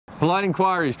Polite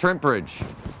Enquires, Trent Bridge.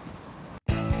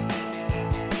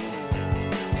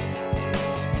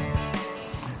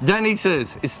 Danny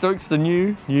says, is Stokes the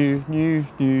new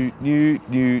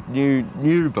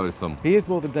Botham? He is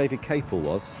more than David Capel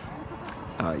was.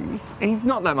 He's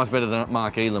not that much better than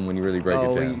Mark Elam when you really break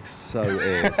it down. He so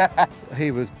is.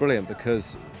 He was brilliant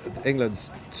because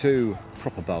England's two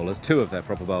of their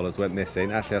proper bowlers went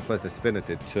missing. Actually, I suppose their spinner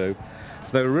did too.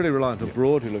 So they were really reliant on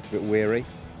Broad, who looked a bit weary,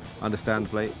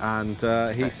 understandably, and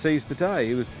he seized the day.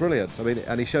 He was brilliant. I mean,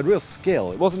 and he showed real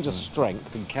skill. It wasn't just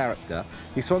strength and character.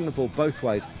 He swung the ball both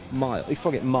ways, he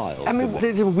swung it miles. I mean,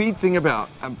 there's a weird thing about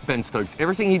Ben Stokes.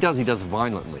 Everything he does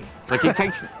violently. Like he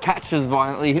takes catches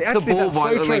violently, hits the ball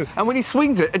violently, and when he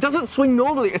swings it doesn't swing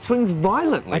normally, it swings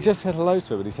violently. I just said hello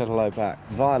to him and he said hello back,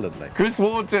 violently. Chris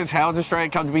Ward says, how has Australia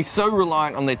come to be so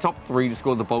reliant on their top three to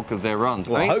score the bulk of their runs?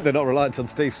 Well, I hope they're not reliant on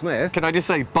Steve Smith. Can I just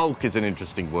say bulk is an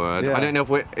interesting word. Yeah. I don't know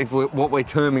what we're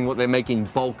terming what they're making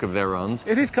bulk of their runs.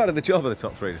 It is kind of the job of the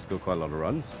top three to score quite a lot of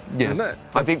runs, yes. isn't it?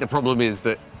 I think the problem is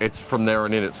that it's from there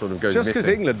on in it sort of goes just missing.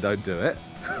 because England don't do it.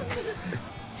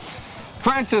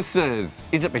 Francis says,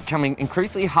 is it becoming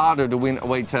increasingly harder to win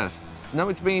away tests? No,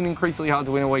 it's been increasingly hard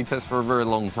to win away tests for a very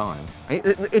long time.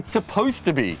 It's supposed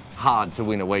to be hard to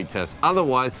win away tests.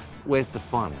 Otherwise, where's the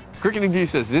fun? Cricketing View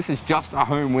says, this is just a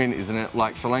home win, isn't it?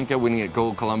 Like Sri Lanka winning at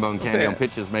Gold, Colombo and Candy on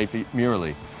pitches made for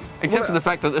Murali. Except for the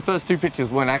fact that the first two pitches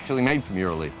weren't actually made for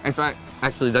Murali. In fact,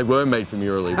 actually they were made for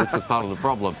Murali, which was part of the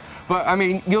problem. But I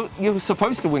mean, you're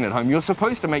supposed to win at home. You're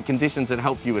supposed to make conditions that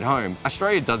help you at home.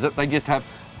 Australia does it, they just have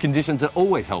conditions that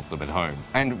always help them at home.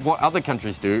 And what other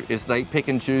countries do is they pick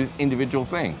and choose individual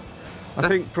things. I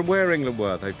think from where England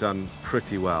were, they've done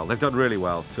pretty well. They've done really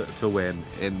well to win,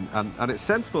 and it's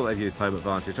sensible they've used home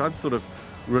advantage. I'm sort of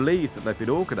relieved that they've been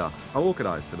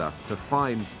organised enough to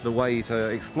find the way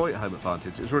to exploit home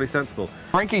advantage. It's really sensible.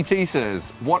 Frankie T says,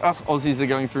 what us Aussies are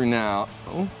going through now,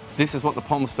 this is what the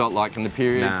Poms felt like in the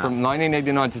period from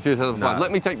 1989 to 2005.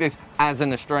 Let me take this as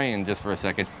an Australian just for a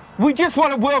second. We just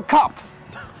won a World Cup.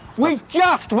 We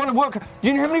just won a World Cup. Do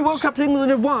you know how many World Cups England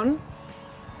have won?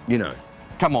 You know,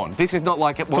 come on. This is not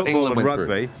like what Football England went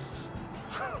rugby. through.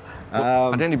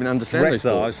 I don't even understand those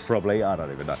sports. Probably, I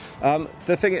don't even know.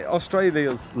 The thing is,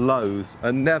 Australia's lows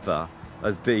are never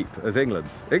as deep as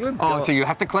England's. So you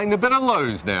have to claim the better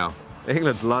lows now.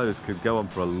 England's lows could go on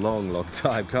for a long, long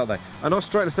time, can't they? And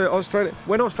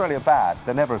when Australia are bad,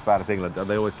 they're never as bad as England, and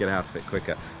they always get out of it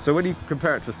quicker. So when you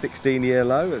compare it to a 16-year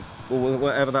low, or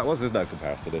whatever that was, there's no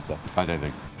comparison, is there? I don't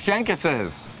think so. Shanka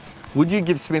says, would you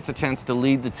give Smith a chance to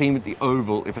lead the team at the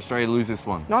Oval if Australia loses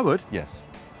one? I would. Yes.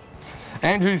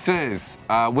 Andrew says,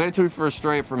 where to for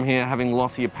Australia from here, having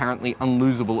lost the apparently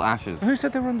unlosable Ashes? Who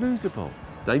said they were unlosable?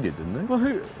 They did, didn't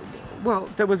they? Well,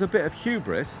 there was a bit of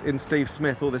hubris in Steve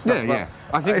Smith, all this stuff. Yeah.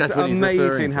 I think that's what he's referring to. to.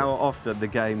 It's amazing how often the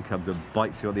game comes and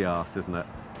bites you on the arse, isn't it?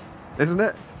 Isn't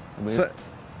it? I mean,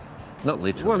 not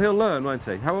literally. Well, he'll learn, won't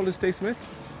he? How old is Steve Smith?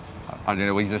 I don't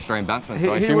know, he's an Australian batsman,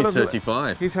 so I assume he's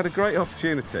 35. He's had a great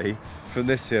opportunity from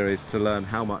this series to learn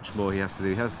how much more he has to do.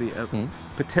 He has the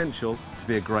potential to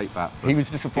be a great batsman. He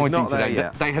was disappointing today.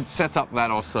 They had set up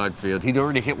that offside field. He'd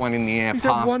already hit one in the air He's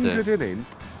past had one it. good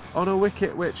innings on a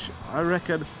wicket which I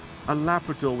reckon a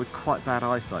Labrador with quite bad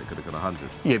eyesight could have got 100.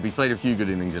 Yeah, but he's played a few good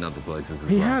innings in other places as well.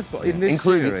 He has, but in this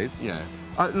series,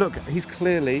 look, he's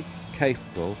clearly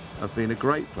capable of being a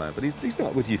great player, but he's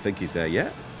not. Would you think he's there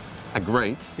yet? A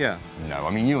great? Yeah. No,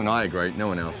 I mean, you and I are great, no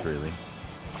one else really.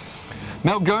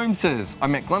 Mel Gomes says, I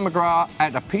met Glenn McGrath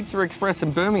at a Pizza Express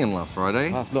in Birmingham last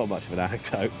Friday. That's not much of an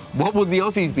anecdote. What would the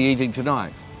Aussies be eating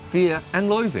tonight? Fear and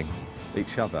loathing.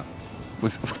 Each other.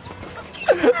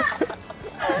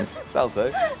 That'll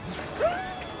do.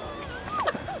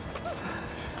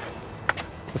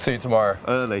 We'll see you tomorrow.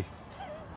 Early.